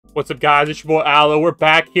What's up, guys? It's your boy Aloe. We're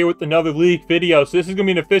back here with another leak video. So this is gonna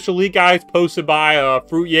be an official leak, guys, posted by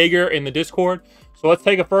Fruit Jaeger in the Discord. So let's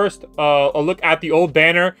take a look at the old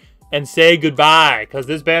banner and say goodbye, because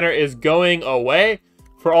this banner is going away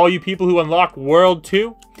for all you people who unlock World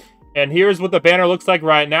 2. And here's what the banner looks like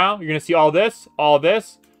right now. You're gonna see all this,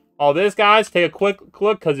 guys. Take a quick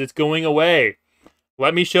look, because it's going away.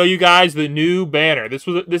 Let me show you guys the new banner. This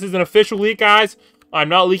is an official leak, guys. I'm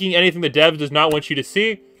not leaking anything the devs does not want you to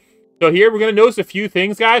see. So here, we're going to notice a few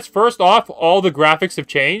things, guys. First off, all the graphics have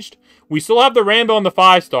changed. We still have the rainbow and the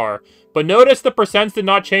 5-star. But notice the percents did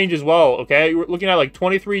not change as well, okay? We're looking at like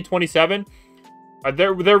 23, 27.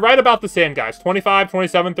 They're right about the same, guys. 25,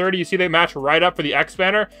 27, 30. You see they match right up for the X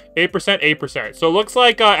banner. 8%, 8%. So it looks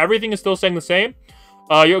like everything is still staying the same.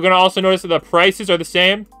 You're going to also notice that the prices are the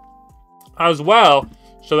same as well.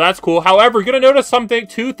 So that's cool. However, you're going to notice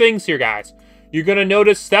two things here, guys. You're going to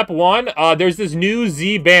notice step one, there's this new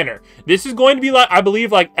Z banner. This is going to be like, I believe,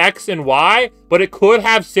 like X and Y, but it could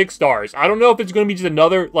have 6 stars. I don't know if it's going to be just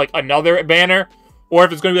another banner, or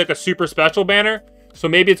if it's going to be like a super special banner. So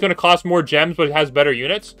maybe it's going to cost more gems, but it has better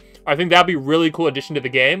units. I think that'd be a really cool addition to the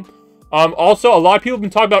game. Also, a lot of people have been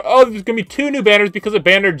talking about, oh, there's going to be 2 new banners because of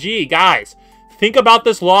banner G. Guys, think about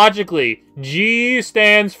this logically. G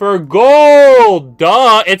stands for gold.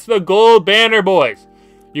 Duh, it's the gold banner, boys.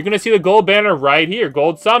 You're going to see the gold banner right here,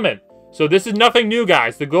 gold summon. So this is nothing new,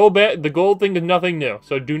 guys. The gold thing is nothing new.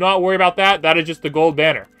 So do not worry about that. That is just the gold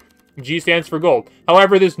banner. G stands for gold.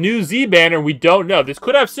 However, this new Z banner, we don't know. This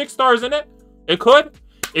could have 6 stars in it. It could.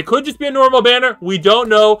 It could just be a normal banner. We don't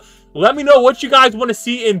know. Let me know what you guys want to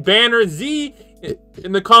see in banner Z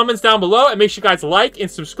in the comments down below. And make sure you guys like and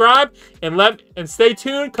subscribe. And stay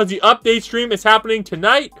tuned, because the update stream is happening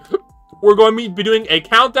tonight. We're going to be doing a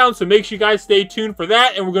countdown, so make sure you guys stay tuned for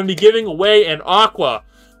that. And we're going to be giving away an Aqua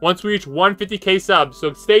once we reach 150k subs.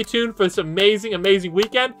 So stay tuned for this amazing, amazing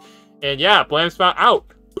weekend. And yeah, Blam Spout out.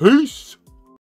 Peace.